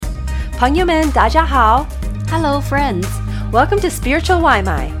朋友们，大家好 Hello, friends. Welcome to Spiritual 外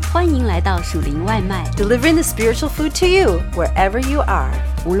卖欢迎来到属灵外卖。Delivering the spiritual food to you wherever you are.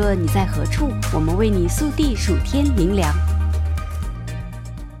 无论你在何处，我们为你速递属天灵粮。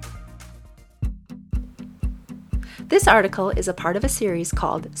This article is a part of a series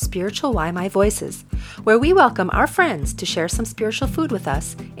called Spiritual Waimai Voices, where we welcome our friends to share some spiritual food with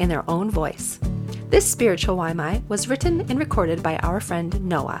us in their own voice. This spiritual Waimai was written and recorded by our friend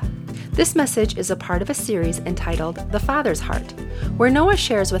Noah. This message is a part of a series entitled The Father's Heart, where Noah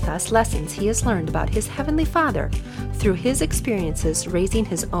shares with us lessons he has learned about his Heavenly Father through his experiences raising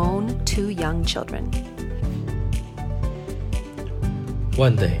his own 2 young children.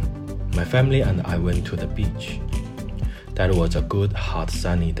 One day, my family and I went to the beach. That was a good, hot,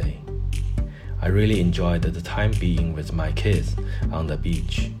 sunny day. I really enjoyed the time being with my kids on the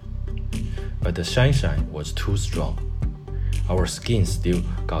beach. But the sunshine was too strong. Our skin still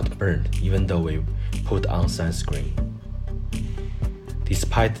got burned even though we put on sunscreen.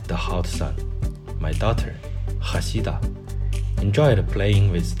 Despite the hot sun, my daughter, Hashida, enjoyed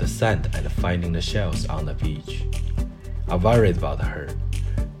playing with the sand and finding the shells on the beach. I worried about her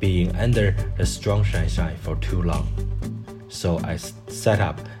being under the strong sunshine for too long. So I set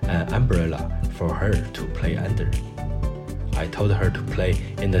up an umbrella for her to play under. I told her to play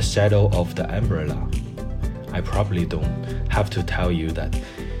in the shadow of the umbrella. I probably don't have to tell you that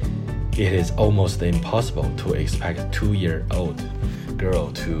it is almost impossible to expect a 2-year-old girl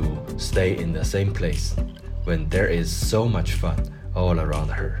to stay in the same place when there is so much fun all around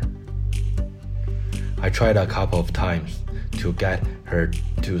her. I tried a couple of times to get her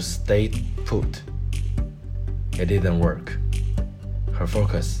to stay put. It didn't work. Her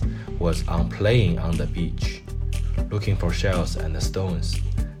focus was on playing on the beach, looking for shells and stones,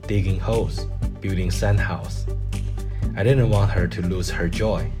 digging holes, building sandhouse. I didn't want her to lose her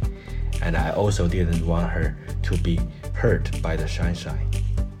joy, and I also didn't want her to be hurt by the sunshine.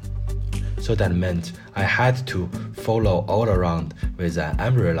 So that meant I had to follow all around with an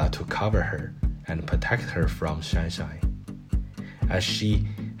umbrella to cover her and protect her from sunshine, as she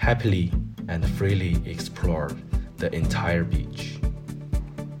happily and freely explored the entire beach.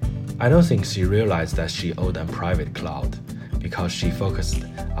 I don't think she realized that she owed a private cloud because she focused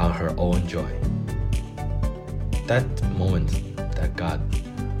on her own joy. That moment that God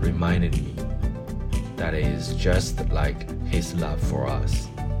reminded me that it is just like His love for us.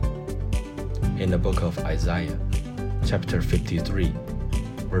 In the book of Isaiah, chapter 53,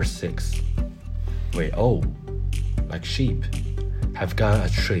 verse 6, we all, like sheep, have gone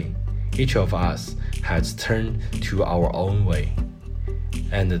astray. Each of us has turned to our own way,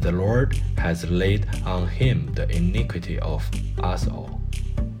 and the Lord has laid on him the iniquity of us all.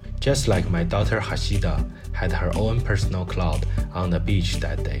 Just like my daughter Hashida had her own personal cloud on the beach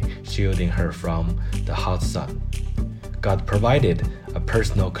that day, shielding her from the hot sun, God provided a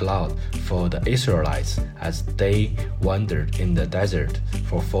personal cloud for the Israelites as they wandered in the desert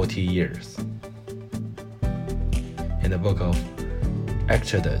for 40 years. In the book of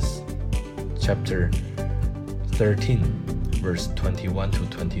Exodus, chapter 13, verse 21 to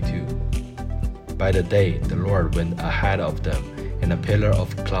 22. By the day, the Lord went ahead of them in a pillar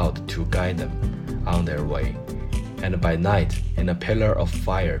of cloud to guide them on their way, and by night in a pillar of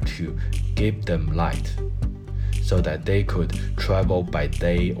fire to give them light, so that they could travel by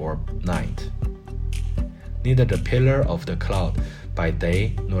day or night. Neither the pillar of the cloud by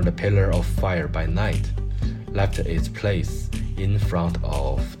day nor the pillar of fire by night left its place in front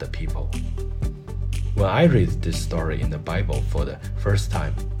of the people. When I read this story in the Bible for the first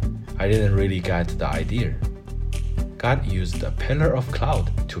time, I didn't really get the idea. God used a pillar of cloud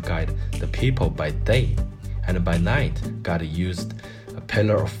to guide the people by day, and by night, God used a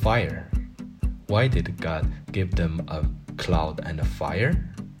pillar of fire. Why did God give them a cloud and a fire?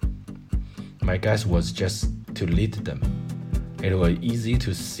 My guess was just to lead them. It was easy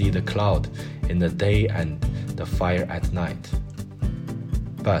to see the cloud in the day and the fire at night.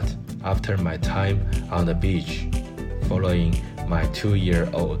 But after my time on the beach, following my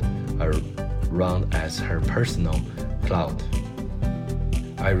 2-year-old around as her personal cloud,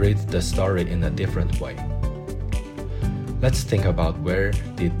 I read the story in a different way. Let's think about where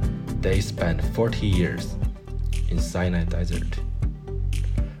did they spend 40 years in Sinai Desert.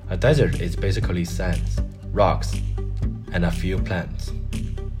 A desert is basically sands, rocks, and a few plants.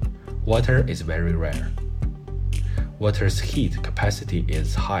 Water is very rare. Water's heat capacity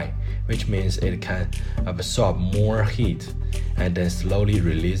is high, which means it can absorb more heat and then slowly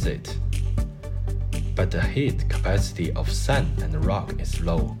release it. But the heat capacity of sand and rock is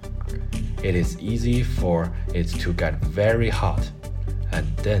low. It is easy for it to get very hot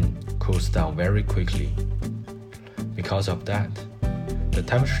and then cools down very quickly. Because of that, the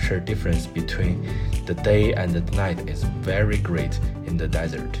temperature difference between the day and the night is very great in the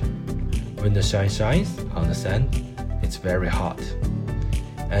desert. When the sun shines on the sand, it's very hot.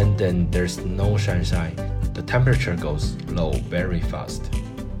 And then there's no sunshine, the temperature goes low very fast.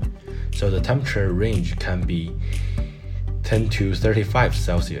 So the temperature range can be 10 to 35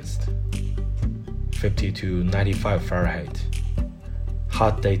 Celsius, 50 to 95 Fahrenheit,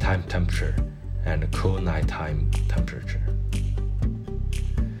 hot daytime temperature and cool nighttime temperature.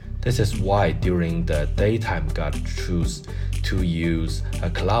 This is why during the daytime God chose to use a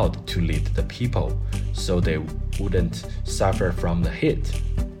cloud to lead the people so they wouldn't suffer from the heat.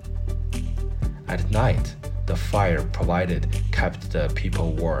 At night, the fire provided kept the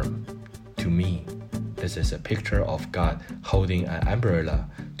people warm. To me, this is a picture of God holding an umbrella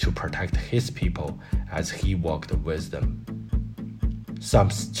to protect his people as he walked with them.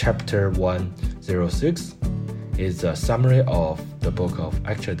 Psalms chapter 106 is a summary of the book of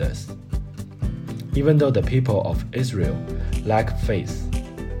Exodus. Even though the people of Israel lack faith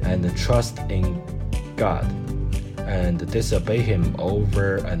and trust in God and disobey him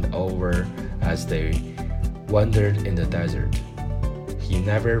over and over as they wandered in the desert, he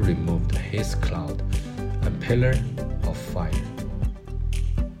never removed his cloud, a pillar of fire.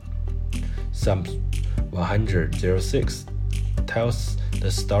 Psalm 106 tells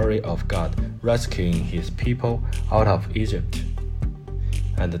the story of God rescuing his people out of Egypt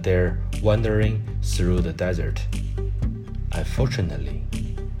and their wandering through the desert. Unfortunately,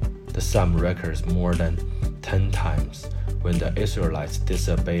 the psalm records more than 10 times when the Israelites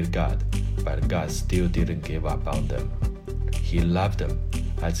disobeyed God, but God still didn't give up on them. He loved them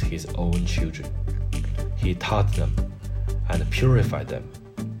as his own children. He taught them and purified them.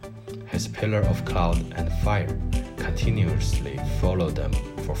 His pillar of cloud and fire continuously followed them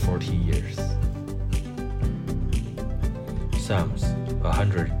for 40 years. Psalms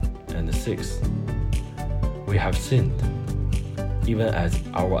 106. We have sinned, even as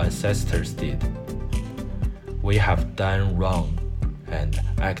our ancestors did. We have done wrong and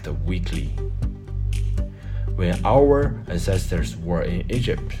acted weakly. When our ancestors were in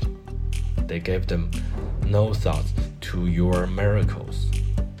Egypt, they gave them no thought to your miracles.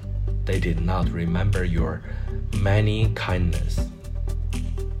 They did not remember your many kindness,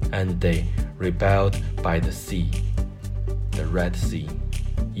 and they rebelled by the sea, the Red Sea.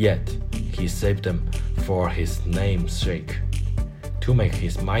 Yet he saved them for his name's sake, to make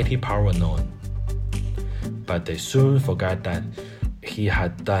his mighty power known. But they soon forgot that he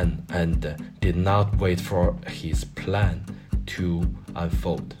had done and did not wait for his plan to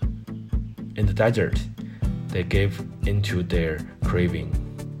unfold. In the desert, they gave into their craving.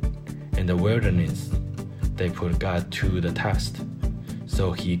 In the wilderness, they put God to the test,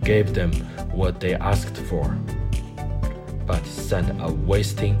 so he gave them what they asked for, but sent a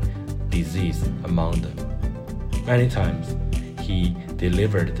wasting disease among them. Many times he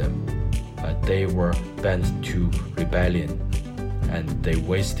delivered them, but they were bent to rebellion, and they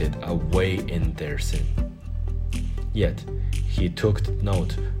wasted away in their sin. Yet he took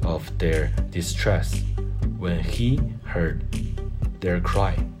note of their distress when he heard their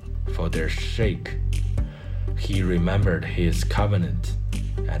cry for their sake. He remembered his covenant,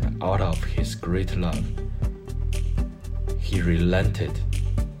 and out of his great love, he relented,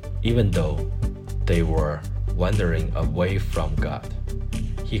 even though they were wandering away from God.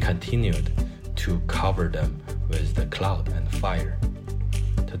 He continued to cover them with the cloud and fire.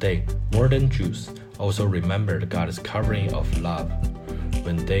 Today, modern Jews also remembered God's covering of love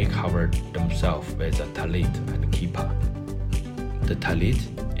when they covered themselves with a talit and kippah. The talit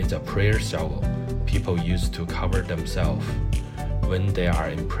is a prayer shawl people use to cover themselves when they are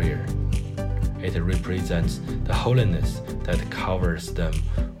in prayer. It represents the holiness that covers them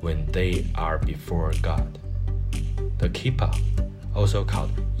when they are before God. The kippah, also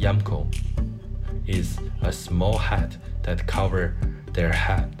called yarmulke, is a small hat that covers their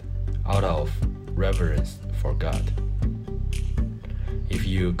head out of reverence for God. If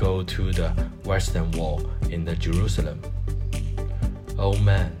you go to the Western Wall in the Jerusalem, all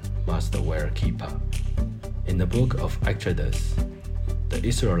men must wear a kippah. In the book of Exodus, the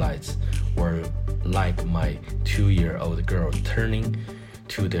Israelites were like my 2-year-old girl turning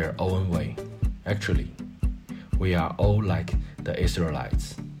to their own way. Actually, we are all like the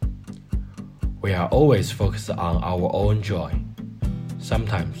Israelites. We are always focused on our own joy.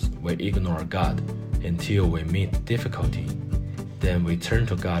 Sometimes we ignore God until we meet difficulty. Then we turn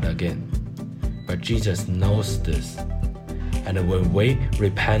to God again. But Jesus knows this. And when we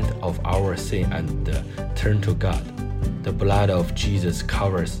repent of our sin and turn to God, The blood of Jesus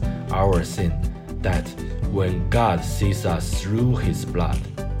covers our sin, that when God sees us through his blood,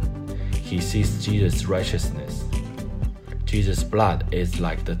 he sees Jesus' righteousness. Jesus' blood is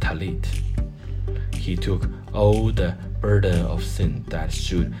like the talit. He took all the burden of sin that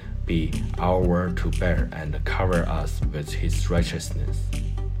should be our to bear and cover us with his righteousness.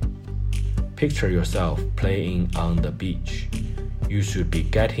 Picture yourself playing on the beach. You should be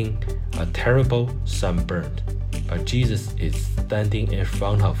getting a terrible sunburn, but Jesus is standing in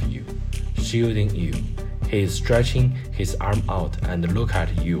front of you, shielding you. He is stretching his arm out and look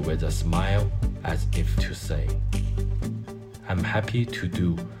at you with a smile as if to say, I'm happy to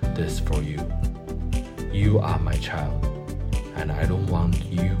do this for you. You are my child, and I don't want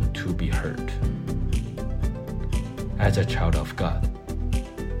you to be hurt. As a child of God,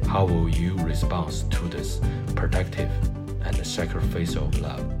 how will you respond to this protective and sacrificial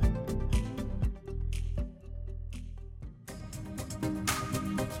love?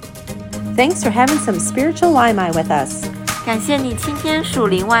 Thanks for having some spiritual Waimai with us. 感谢你今天属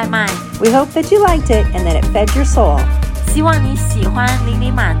灵外卖， We hope that you liked it and that it fed your soul. 希望你喜欢，灵里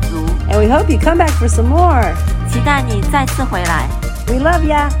满足， And we hope you come back for some more. 期待你再次回来。 We love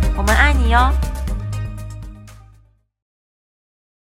ya. 我们爱你哟。